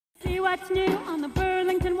what's new on the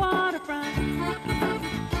Burlington waterfront.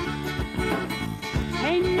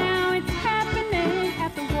 Hey, now it's happening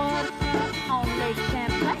at the waterfront on Lake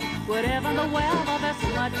Champlain. Whatever the weather, there's so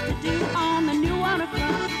much to do on the new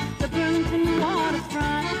waterfront, the Burlington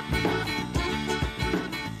waterfront.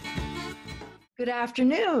 Good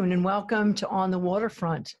afternoon and welcome to On the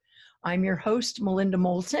Waterfront. I'm your host, Melinda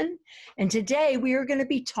Moulton, and today we are going to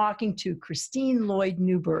be talking to Christine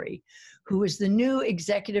Lloyd-Newberry, who is the new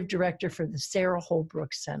Executive Director for the Sara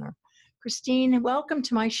Holbrook Center. Christine, welcome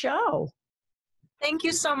to my show. Thank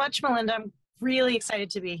you so much, Melinda. I'm really excited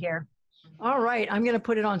to be here. All right, I'm going to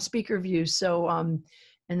put it on speaker view so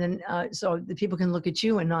so the people can look at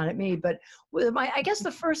you and not at me. But I guess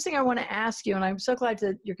the first thing I want to ask you, and I'm so glad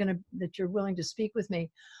that you're willing to speak with me,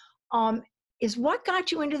 is what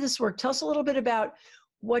got you into this work? Tell us a little bit about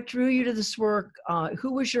what drew you to this work.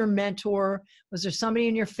 Who was your mentor? Was there somebody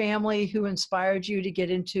in your family who inspired you to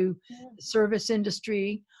get into the service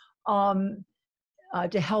industry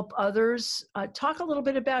to help others? Talk a little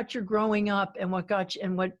bit about your growing up and what got you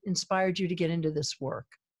and what inspired you to get into this work.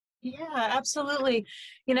 Yeah, absolutely.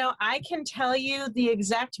 You know, I can tell you the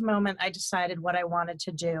exact moment I decided what I wanted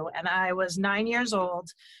to do. And I was 9 years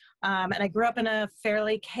old. And I grew up in a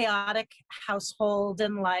fairly chaotic household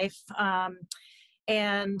and life.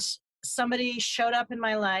 And somebody showed up in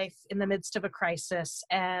my life in the midst of a crisis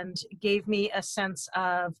and gave me a sense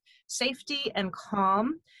of safety and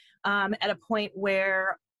calm at a point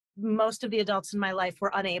where most of the adults in my life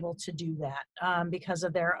were unable to do that because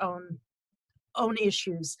of their own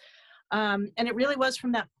issues. And it really was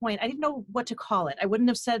from that point. I didn't know what to call it. I wouldn't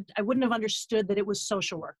have understood that it was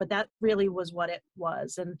social work, but that really was what it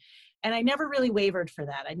was. And I never really wavered from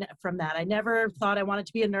that. I never thought I wanted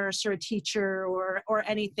to be a nurse or a teacher or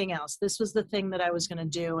anything else. This was the thing that I was going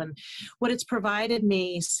to do. And what it's provided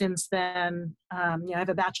me since then, I have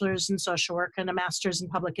a bachelor's in social work and a master's in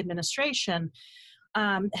public administration,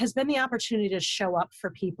 has been the opportunity to show up for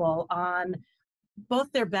people on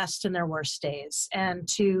both their best and their worst days, and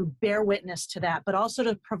to bear witness to that, but also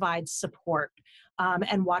to provide support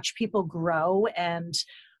and watch people grow and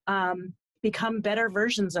become better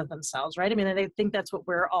versions of themselves, right? I mean, I think that's what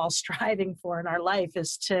we're all striving for in our life,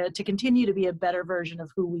 is to continue to be a better version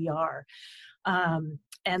of who we are.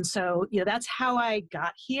 And so, that's how I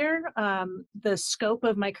got here. The scope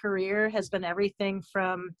of my career has been everything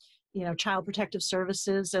from, child protective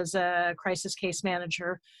services as a crisis case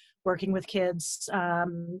manager, working with kids,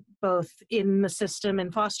 both in the system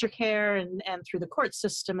in foster care and through the court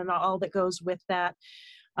system and all that goes with that.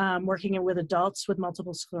 Working with adults with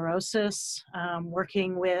multiple sclerosis,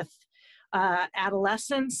 working with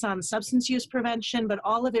adolescents on substance use prevention, but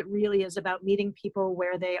all of it really is about meeting people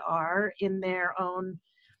where they are in their own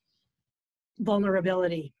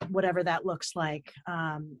vulnerability, whatever that looks like,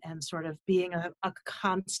 and sort of being a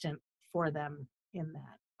constant for them in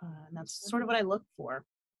that. And that's sort of what I look for.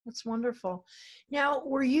 That's wonderful. Now,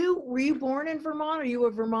 were you born in Vermont? Are you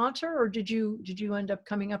a Vermonter, or did you end up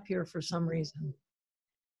coming up here for some reason?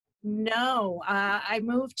 No,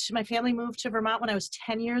 my family moved to Vermont when I was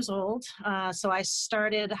 10 years old. So I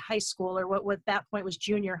started high school, or what at that point was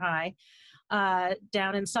junior high,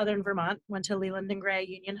 down in southern Vermont, went to Leland and Gray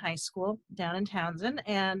Union High School down in Townsend,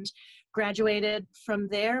 and graduated from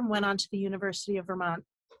there and went on to the University of Vermont,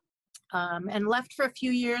 and left for a few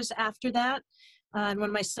years after that. And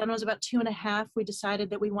when my son was about 2.5, we decided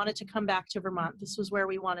that we wanted to come back to Vermont. This was where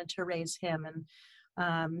we wanted to raise him.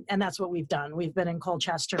 And that's what we've done. We've been in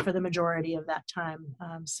Colchester for the majority of that time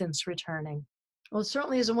since returning. Well, it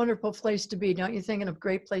certainly is a wonderful place to be, don't you think? And a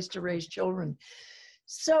great place to raise children.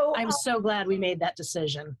 So I'm so glad we made that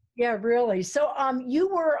decision. Yeah, really. So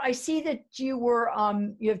I see that you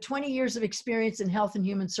have 20 years of experience in health and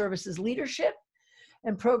human services leadership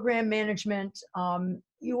and program management.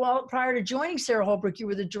 Prior to joining Sara Holbrook, you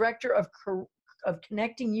were the director of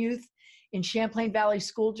Connecting Youth in Champlain Valley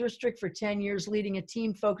School District for 10 years, leading a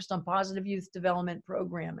team focused on positive youth development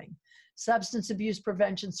programming, substance abuse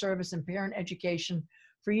prevention service, and parent education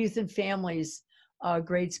for youth and families,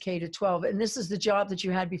 grades K to 12. And this is the job that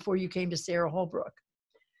you had before you came to Sara Holbrook.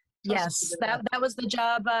 Yes, that was the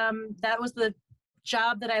job. That was the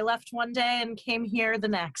job that I left one day and came here the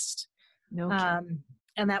next. No.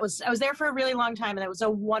 And I was there for a really long time, and that was a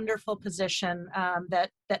wonderful position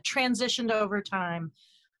that transitioned over time.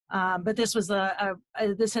 But this was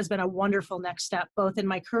this has been a wonderful next step, both in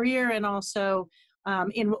my career and also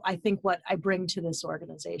in, I think, what I bring to this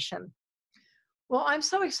organization. Well, I'm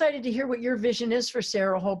so excited to hear what your vision is for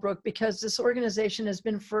Sara Holbrook, because this organization has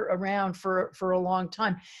been around for a long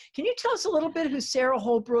time. Can you tell us a little bit who Sara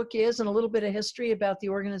Holbrook is and a little bit of history about the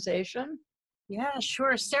organization? Yeah,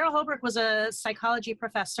 sure. Sara Holbrook was a psychology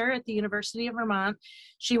professor at the University of Vermont.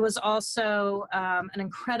 She was also an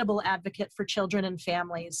incredible advocate for children and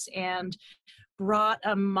families, and brought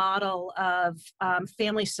a model of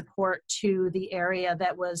family support to the area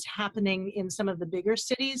that was happening in some of the bigger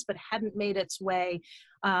cities, but hadn't made its way,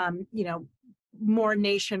 more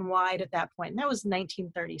nationwide at that point. And that was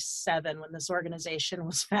 1937 when this organization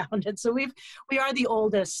was founded. So we are the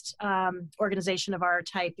oldest organization of our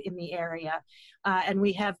type in the area. And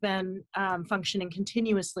we have been functioning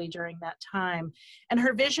continuously during that time. And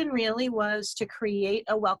her vision really was to create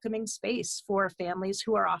a welcoming space for families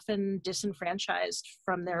who are often disenfranchised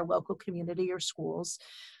from their local community or schools.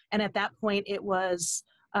 And at that point, it was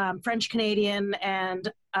French Canadian and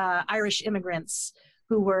Irish immigrants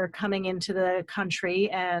who were coming into the country.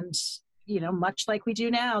 And, much like we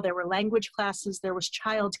do now, there were language classes, there was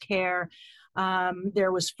childcare,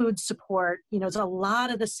 there was food support, it's a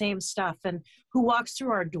lot of the same stuff. And who walks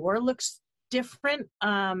through our door looks different,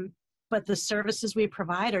 but the services we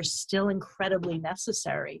provide are still incredibly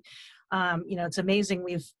necessary. It's amazing.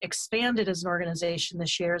 We've expanded as an organization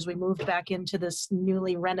this year as we moved back into this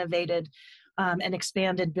newly renovated and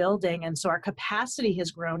expanded building. And so our capacity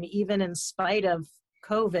has grown even in spite of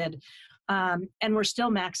COVID, and we're still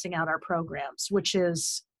maxing out our programs, which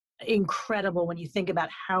is incredible when you think about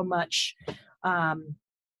how much,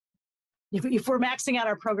 if we're maxing out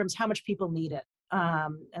our programs, how much people need it.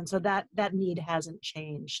 And so that need hasn't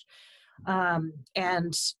changed. And,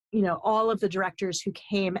 all of the directors who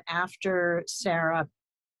came after Sara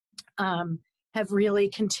have really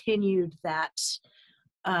continued that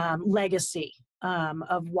legacy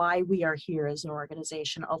of why we are here as an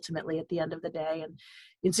organization ultimately at the end of the day. And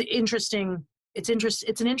it's an interesting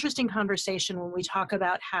conversation when we talk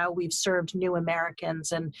about how we've served new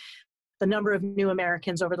Americans, and the number of new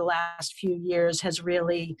Americans over the last few years has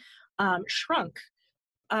really shrunk.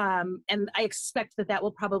 And I expect that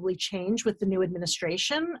will probably change with the new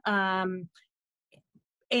administration.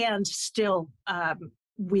 And still,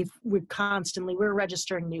 we're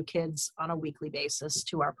registering new kids on a weekly basis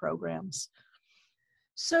to our programs.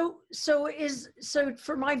 So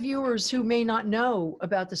for my viewers who may not know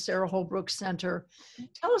about the Sara Holbrook Center,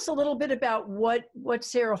 tell us a little bit about what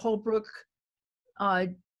Sara Holbrook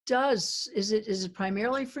does. Is it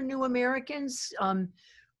primarily for new Americans?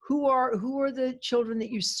 Who are the children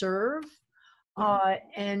that you serve,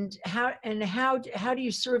 and how do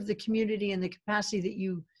you serve the community in the capacity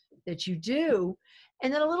that you do,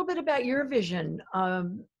 and then a little bit about your vision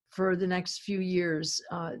for the next few years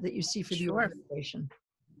that you see for the organization.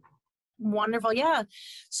 Wonderful. Yeah.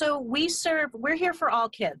 So we're here for all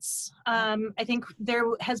kids. I think there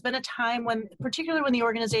has been a time when, particularly when the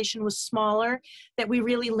organization was smaller, that we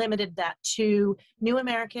really limited that to new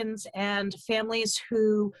Americans and families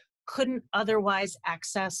who couldn't otherwise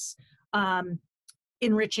access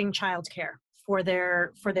enriching childcare for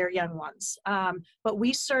their young ones. But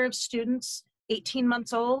we serve students 18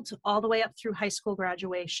 months old all the way up through high school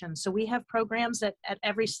graduation. So we have programs at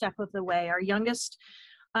every step of the way. Our youngest,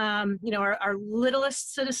 our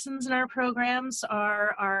littlest citizens in our programs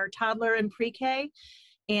are our toddler and pre-K,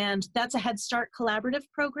 and that's a Head Start collaborative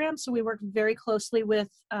program. So we work very closely with,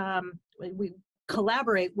 we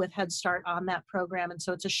collaborate with Head Start on that program. And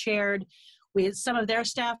so it's a shared, some of their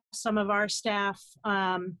staff, some of our staff,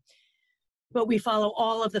 but we follow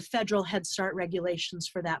all of the federal Head Start regulations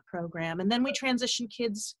for that program. And then we transition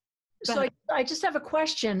kids. So I just have a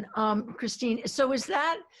question, Christine. So is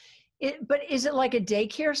it like a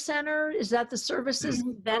daycare center? Is that the services?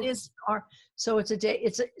 That is. So it's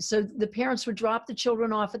so the parents would drop the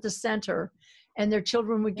children off at the center, and their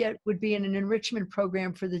children would be in an enrichment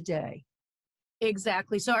program for the day.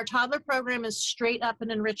 Exactly. So our toddler program is straight up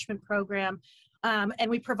an enrichment program, and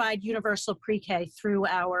we provide universal pre-K through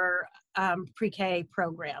our pre-K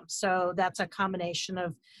program. So that's a combination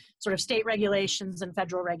of sort of state regulations and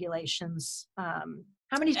federal regulations. How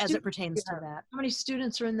many as it pertains to that. How many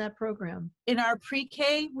students are in that program? In our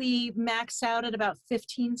pre-K, we max out at about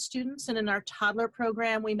 15 students. And in our toddler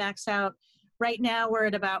program, we max out, right now we're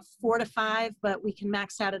at about 4 to 5, but we can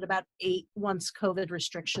max out at about 8 once COVID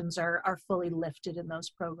restrictions are fully lifted in those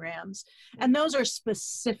programs. And those are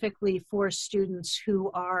specifically for students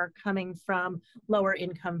who are coming from lower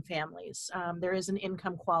income families. There is an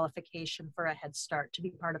income qualification for a Head Start to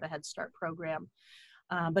be part of a Head Start program.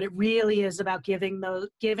 But it really is about giving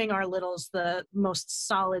our littles the most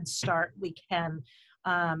solid start we can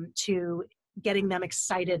to getting them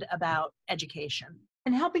excited about education.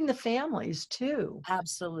 And helping the families too.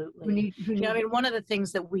 Absolutely. I mean, one of the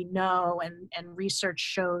things that we know and research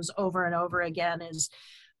shows over and over again is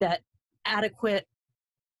that adequate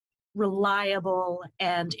reliable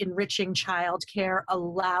and enriching childcare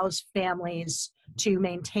allows families to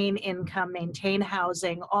maintain income, maintain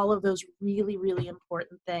housing, all of those really, really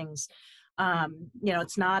important things.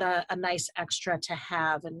 It's not a nice extra to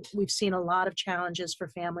have. And we've seen a lot of challenges for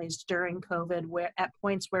families during COVID, where at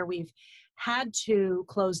points where we've had to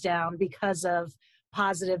close down because of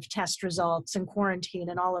positive test results and quarantine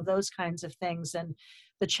and all of those kinds of things. And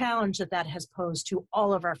the challenge that has posed to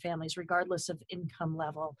all of our families, regardless of income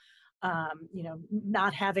level.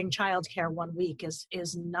 Not having childcare 1 week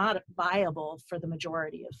is not viable for the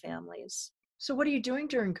majority of families. So what are you doing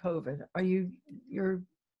during COVID?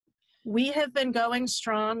 We have been going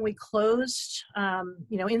strong. We closed,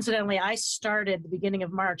 incidentally, I started the beginning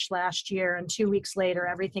of March last year, and 2 weeks later,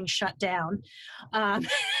 everything shut down. And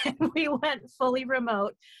we went fully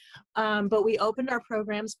remote. But we opened our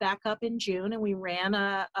programs back up in June, and we ran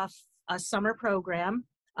a summer program.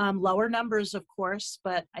 Lower numbers, of course,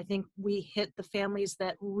 but I think we hit the families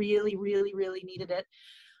that really, really, really needed it.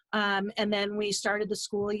 And then we started the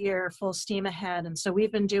school year full steam ahead. And so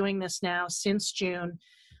we've been doing this now since June,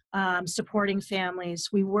 supporting families.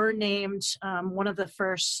 We were named one of the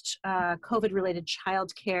first COVID-related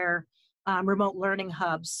childcare remote learning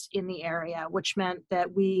hubs in the area, which meant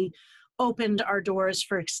that we opened our doors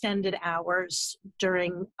for extended hours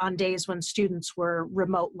on days when students were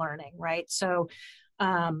remote learning, right? So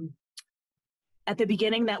at the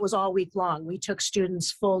beginning, that was all week long. We took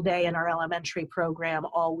students full day in our elementary program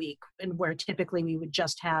all week, and where typically we would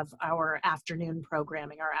just have our afternoon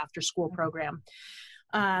programming, our after school program.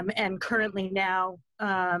 And currently now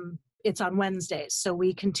it's on Wednesdays. So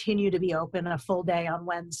we continue to be open a full day on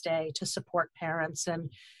Wednesday to support parents, and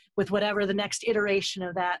with whatever the next iteration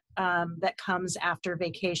of that that comes after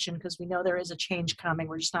vacation, because we know there is a change coming.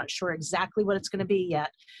 We're just not sure exactly what it's going to be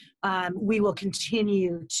yet. We will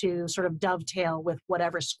continue to sort of dovetail with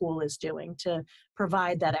whatever school is doing to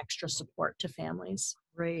provide that extra support to families.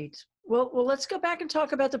 Great. Well, let's go back and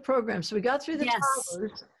talk about the program. So we got through the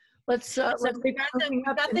toddlers. Let's we got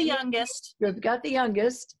the youngest. We've got the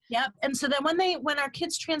youngest. Yep. And so then when our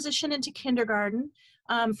kids transition into kindergarten,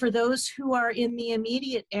 for those who are in the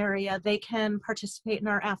immediate area, they can participate in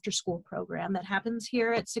our after-school program that happens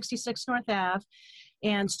here at 66 North Ave.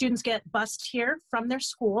 And students get bused here from their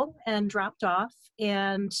school and dropped off,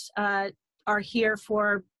 and are here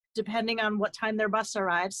for, depending on what time their bus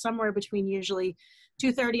arrives, somewhere between usually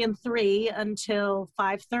 2:30 and 3 until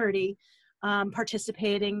 5:30,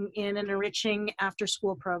 participating in an enriching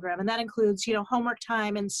after-school program. And that includes, homework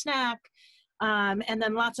time and snack, and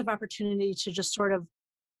then lots of opportunity to just sort of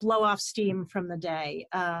blow off steam from the day.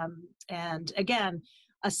 And again,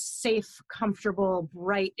 a safe, comfortable,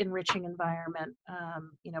 bright, enriching environment.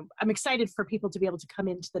 I'm excited for people to be able to come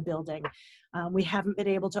into the building. We haven't been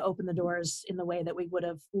able to open the doors in the way that we would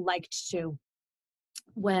have liked to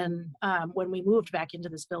when we moved back into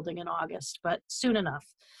this building in August, but soon enough.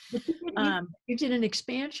 You did an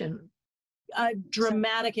expansion. A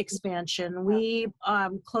dramatic expansion. We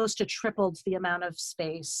close to tripled the amount of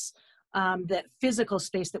space, that physical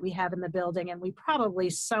space that we have in the building, and we probably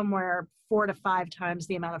somewhere 4 to 5 times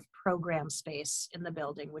the amount of program space in the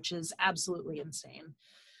building, which is absolutely insane.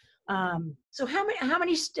 So how many I'm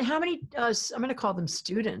going to call them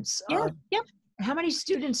students. Yep. How many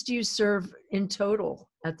students do you serve in total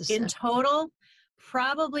at the center? In total,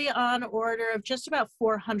 probably on order of just about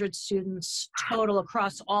 400 students total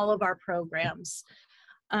across all of our programs,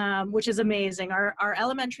 which is amazing. Our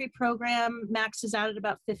elementary program maxes out at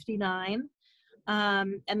about 59.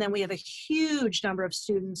 And then we have a huge number of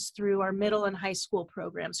students through our middle and high school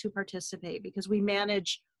programs who participate, because we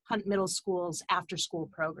manage Hunt Middle School's after school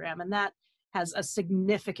program, and that has a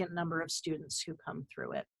significant number of students who come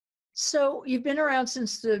through it. So you've been around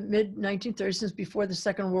since the mid-1930s, since before the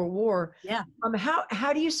Second World War. Yeah.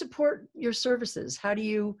 How do you support your services? How do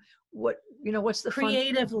you, what's the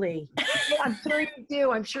creatively? I'm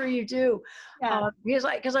sure you do. Yeah.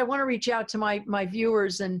 Because I want to reach out to my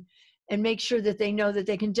viewers and make sure that they know that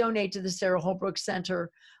they can donate to the Sara Holbrook Center.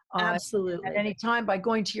 Absolutely. At any time by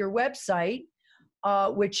going to your website,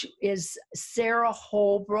 which is Sara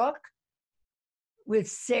Holbrook, with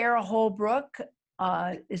Sara Holbrook.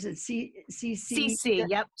 Is it CC? CC,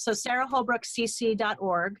 yep. So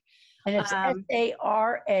saraholbrookcc.org. And it's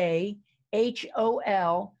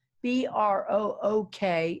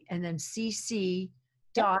SARAHOLBROOK and then cc.org.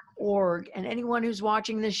 And anyone who's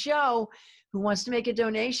watching this show who wants to make a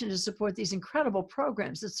donation to support these incredible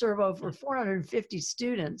programs that serve over 450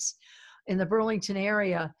 students in the Burlington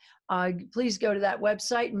area, please go to that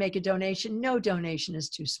website and make a donation. No donation is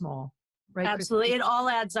too small. right? Absolutely. Christine? It all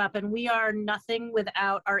adds up, and we are nothing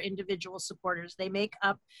without our individual supporters. They make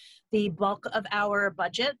up the bulk of our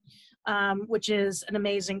budget, which is an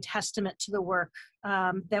amazing testament to the work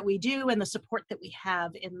that we do and the support that we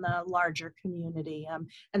have in the larger community.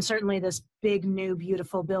 And certainly this big, new,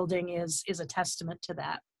 beautiful building is a testament to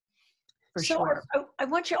that, for So sure. I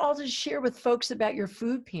want you all to share with folks about your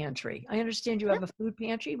food pantry. I understand you have a food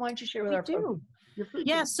pantry. Why don't you share with We our folks do. your food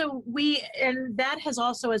Yeah, pantry? so and that has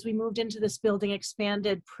also, as we moved into this building,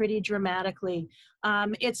 expanded pretty dramatically.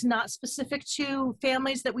 It's not specific to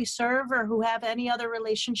families that we serve or who have any other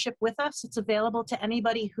relationship with us. It's available to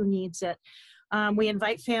anybody who needs it. We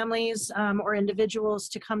invite families or individuals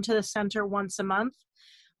to come to the center once a month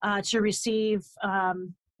to receive,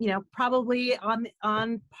 probably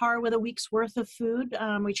on par with a week's worth of food.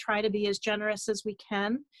 We try to be as generous as we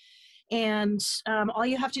can. And all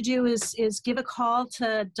you have to do is give a call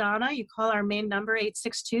to Donna. You call our main number,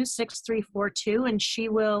 862-6342, and she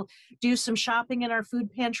will do some shopping in our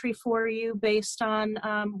food pantry for you based on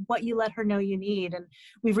what you let her know you need. And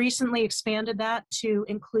we've recently expanded that to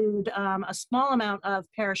include a small amount of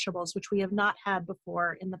perishables, which we have not had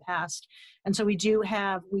before in the past. And so we do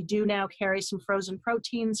now carry some frozen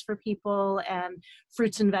proteins for people and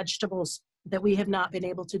fruits and vegetables that we have not been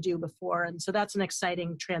able to do before. And so that's an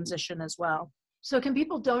exciting transition as well. So can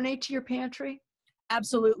people donate to your pantry?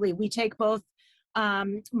 Absolutely. We take both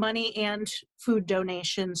money and food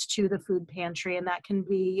donations to the food pantry, and that can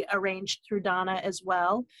be arranged through Donna as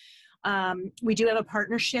well. We do have a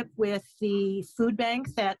partnership with the food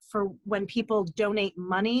bank that, for when people donate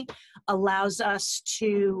money, allows us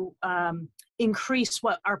to increase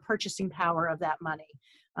what our purchasing power of that money.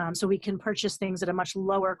 So we can purchase things at a much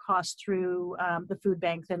lower cost through the food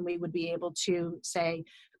bank than we would be able to, say,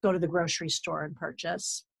 go to the grocery store and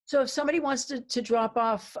purchase. So if somebody wants to drop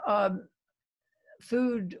off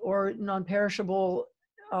food or non-perishable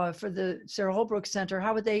for the Sara Holbrook Center,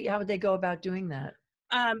 how would they go about doing that?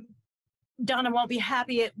 Donna won't be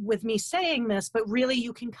happy with me saying this, but really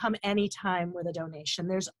you can come anytime with a donation.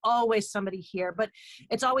 There's always somebody here, but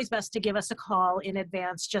it's always best to give us a call in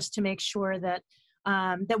advance just to make sure that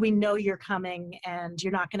we know you're coming and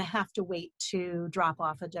you're not going to have to wait to drop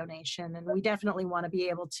off a donation. And we definitely want to be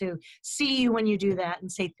able to see you when you do that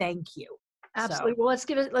and say thank you. Absolutely. So, Well,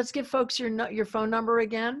 let's give folks your phone number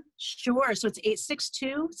again. Sure. So it's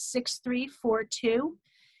 862-6342.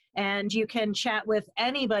 And you can chat with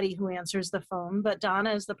anybody who answers the phone, but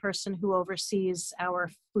Donna is the person who oversees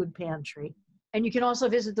our food pantry. And you can also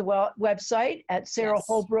visit the website at Sara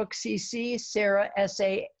Holbrook CC, Sara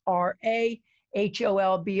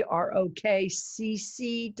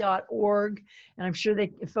SaraHolbrookCC.org. And I'm sure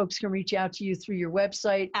that folks can reach out to you through your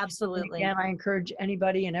website. Absolutely. And again, I encourage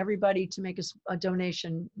anybody and everybody to make a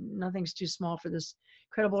donation. Nothing's too small for this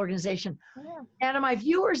incredible organization. Yeah. And to my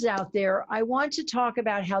viewers out there, I want to talk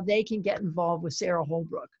about how they can get involved with Sara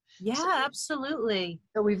Holbrook. Yeah, absolutely.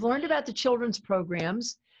 So we've learned about the children's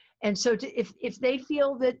programs. And so if they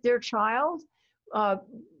feel that their child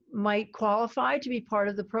might qualify to be part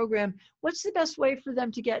of the program, what's the best way for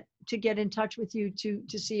them to get in touch with you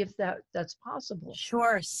to see if that's possible?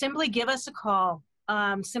 Sure. Simply give us a call.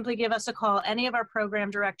 Any of our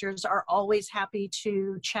program directors are always happy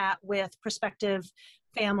to chat with prospective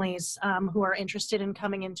families who are interested in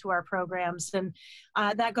coming into our programs. And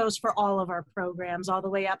that goes for all of our programs, all the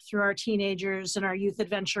way up through our teenagers and our youth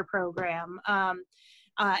adventure program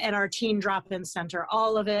and our teen drop-in center,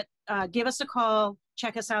 all of it. Give us a call.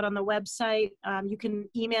 Check us out on the website. You can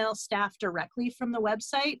email staff directly from the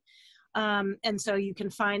website. And so you can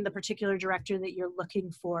find the particular director that you're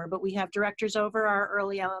looking for. But we have directors over our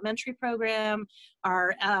early elementary program,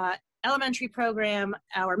 our elementary program,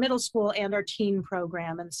 our middle school, and our teen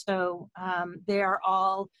program. And so they are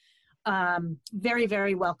all very,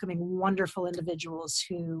 very welcoming, wonderful individuals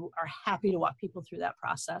who are happy to walk people through that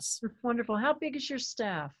process. Wonderful. How big is your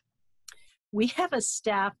staff? We have a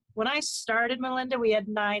staff. When I started, Melinda, we had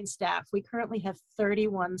 9 staff. We currently have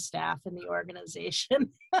 31 staff in the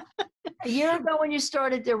organization. A year ago when you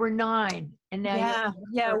started, there were 9. And now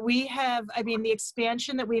we have, the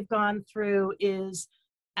expansion that we've gone through is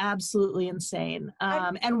absolutely insane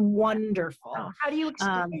and wonderful. How do you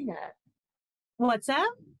explain that? What's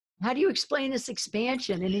that? How do you explain this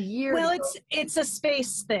expansion in a year? Well, it's a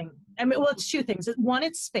space thing. It's 2 things. One,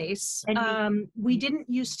 it's space. We didn't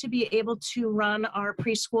used to be able to run our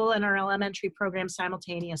preschool and our elementary program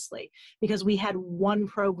simultaneously because we had one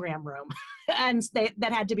program room and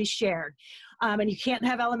that had to be shared. And you can't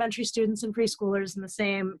have elementary students and preschoolers in the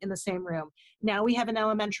same room. Now we have an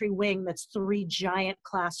elementary wing that's 3 giant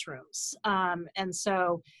classrooms. And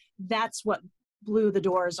so that's what blew the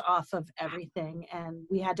doors off of everything, and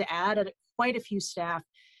we had to add quite a few staff.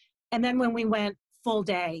 And then when we went full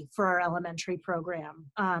day for our elementary program,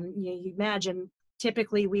 you imagine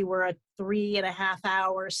typically we were a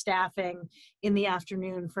 3.5-hour staffing in the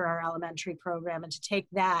afternoon for our elementary program, and to take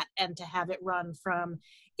that and to have it run from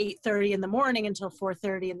 8:30 in the morning until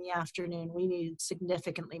 4:30 in the afternoon, we needed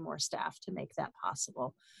significantly more staff to make that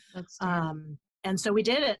possible. And so we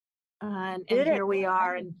did it, and here we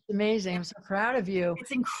are. And it's amazing. I'm so proud of you.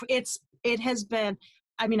 It has been,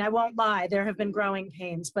 I mean, I won't lie, there have been growing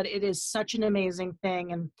pains, but it is such an amazing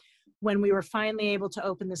thing. And when we were finally able to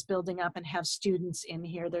open this building up and have students in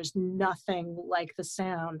here, there's nothing like the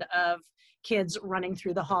sound of kids running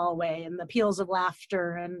through the hallway and the peals of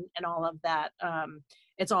laughter and all of that.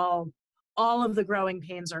 It's all of the growing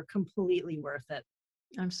pains are completely worth it.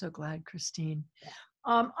 I'm so glad, Christine.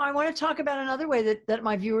 I want to talk about another way that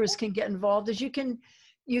my viewers can get involved is you can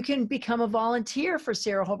become a volunteer for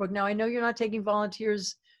Sara Holbrook. Now, I know you're not taking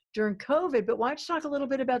volunteers during COVID, but why don't you talk a little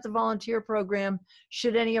bit about the volunteer program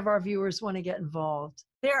should any of our viewers want to get involved?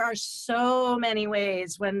 There are so many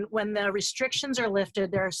ways. When the restrictions are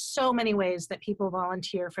lifted, there are so many ways that people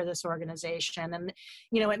volunteer for this organization. And,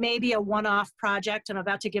 it may be a one-off project. I'm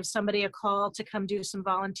about to give somebody a call to come do some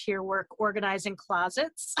volunteer work organizing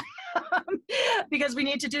closets because we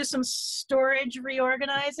need to do some storage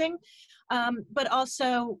reorganizing. But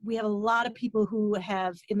also, we have a lot of people who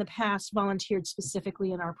have in the past volunteered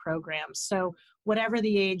specifically in our programs. So whatever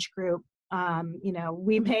the age group,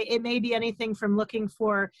 it may be anything from looking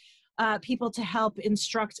for people to help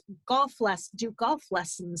instruct do golf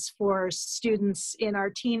lessons for students in our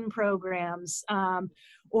teen programs,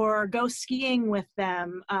 or go skiing with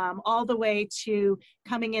them, all the way to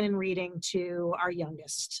coming in and reading to our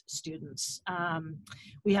youngest students.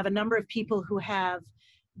 We have a number of people who have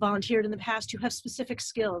volunteered in the past who have specific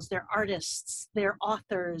skills. They're artists, they're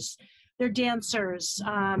authors, they're dancers,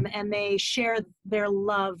 and they share their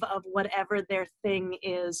love of whatever their thing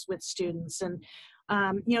is with students. And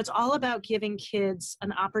it's all about giving kids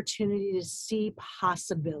an opportunity to see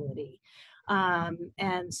possibility.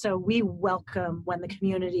 And so we welcome when the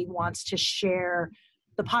community wants to share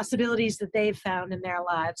the possibilities that they've found in their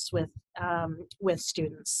lives with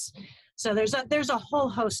students. So there's a whole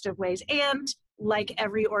host of ways. And like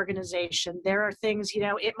every organization, there are things,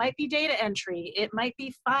 it might be data entry, it might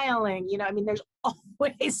be filing, there's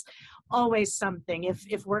always something.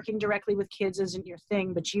 If working directly with kids isn't your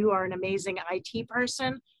thing, but you are an amazing IT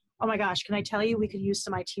person, oh my gosh, can I tell you, we could use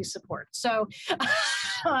some IT support. So,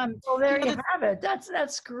 well, there you have it.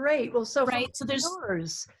 That's great. Well, so right. So there's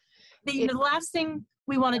the last thing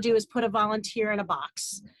we want to do is put a volunteer in a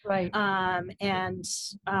box. Right.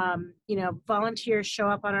 Volunteers show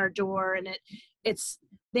up on our door, and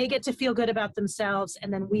they get to feel good about themselves,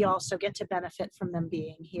 and then we also get to benefit from them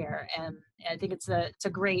being here. And I think it's a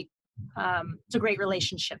great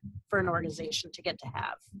relationship for an organization to get to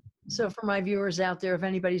have. So for my viewers out there, if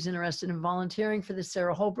anybody's interested in volunteering for the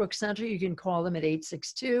Sara Holbrook Center, you can call them at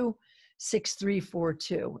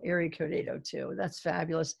 862-6342, area code 802. That's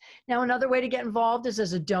fabulous. Now, another way to get involved is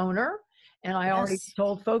as a donor. And I already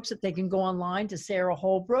told folks that they can go online to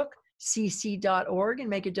saraholbrookcc.org and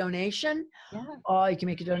make a donation. Yeah. You can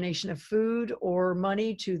make a donation of food or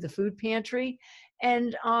money to the food pantry.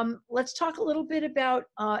 And let's talk a little bit about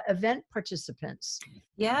event participants.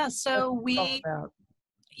 Yeah, so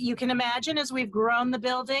you can imagine as we've grown the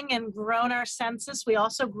building and grown our census, we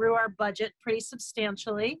also grew our budget pretty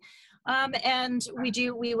substantially. And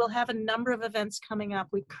we will have a number of events coming up.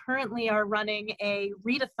 We currently are running a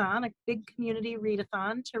readathon, a big community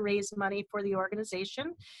readathon to raise money for the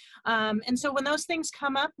organization. And so when those things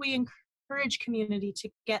come up, we encourage community to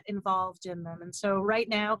get involved in them. And so right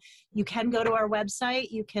now you can go to our website,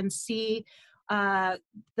 you can see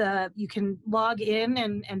you can log in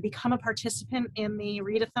and become a participant in the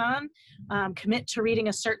readathon, commit to reading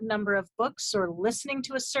a certain number of books or listening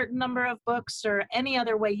to a certain number of books or any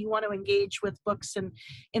other way you want to engage with books, and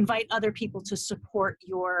invite other people to support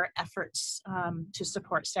your efforts to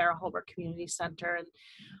support Sara Holbrook Community Center.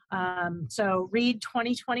 And so read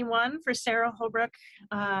 2021 for Sara Holbrook,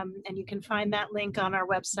 and you can find that link on our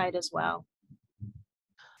website as well.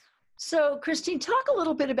 So, Christine, talk a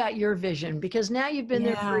little bit about your vision, because now you've been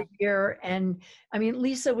there for a year, and I mean,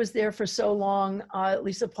 Lisa was there for so long.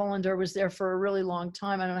 Lisa Pollender was there for a really long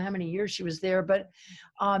time. I don't know how many years she was there, but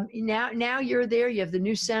now you're there. You have the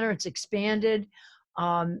new center; it's expanded.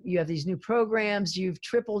 You have these new programs. You've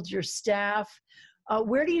tripled your staff.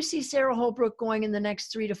 Where do you see Sara Holbrook going in the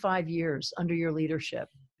next 3 to 5 years under your leadership?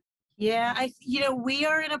 Yeah, we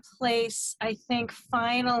are in a place, I think,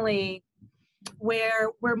 finally, where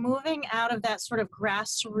we're moving out of that sort of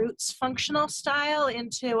grassroots functional style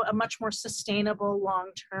into a much more sustainable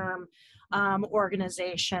long-term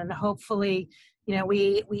organization. Hopefully, you know,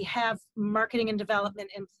 we have marketing and development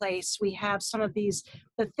in place. We have some of the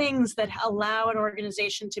things that allow an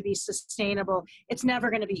organization to be sustainable. It's never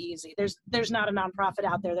going to be easy. There's not a nonprofit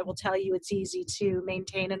out there that will tell you it's easy to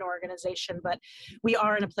maintain an organization, but we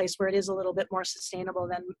are in a place where it is a little bit more sustainable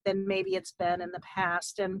than maybe it's been in the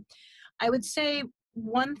past. And I would say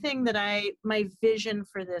one thing that my vision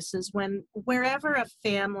for this is wherever a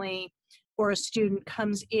family or a student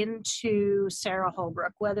comes into Sara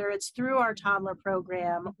Holbrook, whether it's through our toddler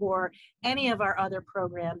program or any of our other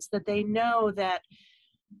programs, that they know that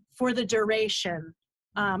for the duration,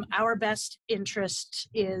 our best interest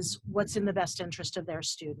is what's in the best interest of their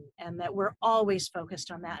student, and that we're always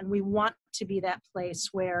focused on that. And we want to be that place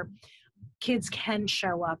where kids can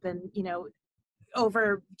show up. And, you know,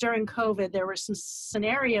 during COVID, there were some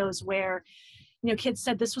scenarios where, you know, kids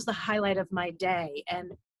said, this was the highlight of my day.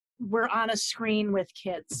 And we're on a screen with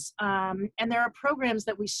kids. And there are programs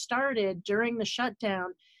that we started during the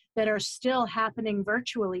shutdown that are still happening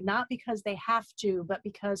virtually, not because they have to, but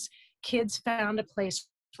because kids found a place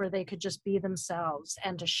where they could just be themselves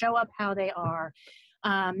and to show up how they are.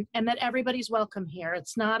 And that everybody's welcome here.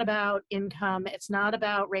 It's not about income. It's not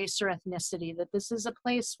about race or ethnicity, that this is a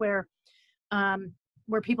place where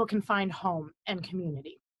people can find home and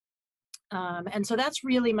community. And so that's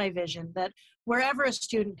really my vision, that wherever a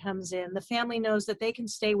student comes in, the family knows that they can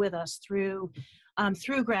stay with us through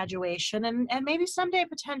graduation and maybe someday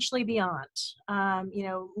potentially beyond. You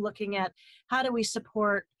know, looking at how do we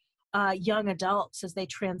support young adults as they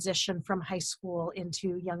transition from high school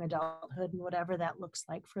into young adulthood and whatever that looks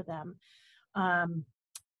like for them.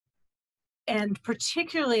 And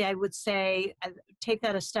particularly, I would say, take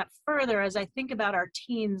that a step further, as I think about our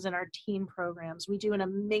teens and our teen programs. We do an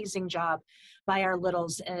amazing job by our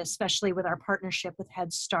littles, especially with our partnership with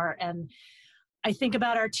Head Start. And I think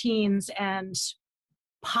about our teens and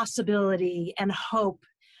possibility and hope,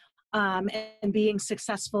 and being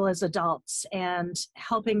successful as adults and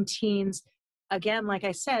helping teens, again, like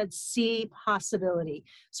I said, see possibility.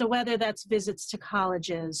 So whether that's visits to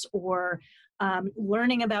colleges or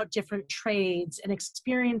learning about different trades and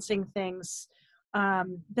experiencing things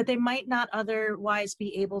that they might not otherwise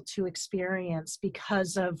be able to experience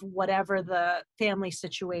because of whatever the family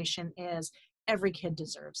situation is. Every kid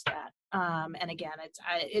deserves that. And again,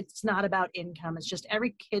 it's not about income. It's just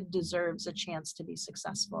every kid deserves a chance to be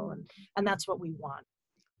successful. And that's what we want.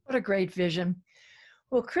 What a great vision.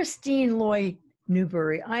 Well, Christine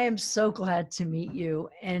Lloyd-Newberry, I am so glad to meet you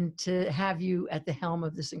and to have you at the helm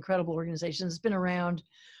of this incredible organization. It's been around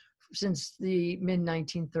since the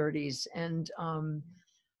mid-1930s. And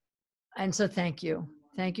so thank you.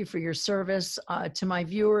 Thank you for your service. To my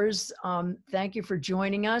viewers, thank you for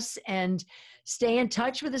joining us, and stay in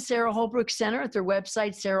touch with the Sara Holbrook Center at their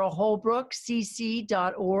website,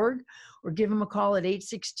 saraholbrookcc.org, or give them a call at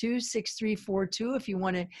 862-6342 if you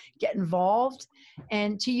want to get involved.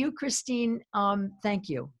 And to you, Christine, thank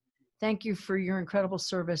you. Thank you for your incredible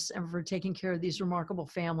service and for taking care of these remarkable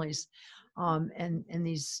families and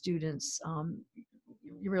these students.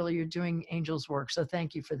 You're doing angels work, so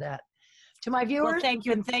thank you for that. To my viewers, well, thank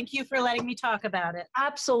you, and thank you for letting me talk about it.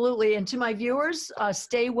 Absolutely. And to my viewers,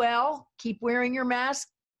 stay well, keep wearing your mask,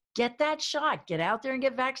 get that shot, get out there and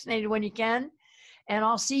get vaccinated when you can. And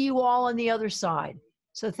I'll see you all on the other side.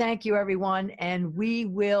 So thank you, everyone, and we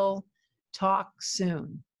will talk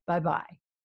soon. Bye-bye.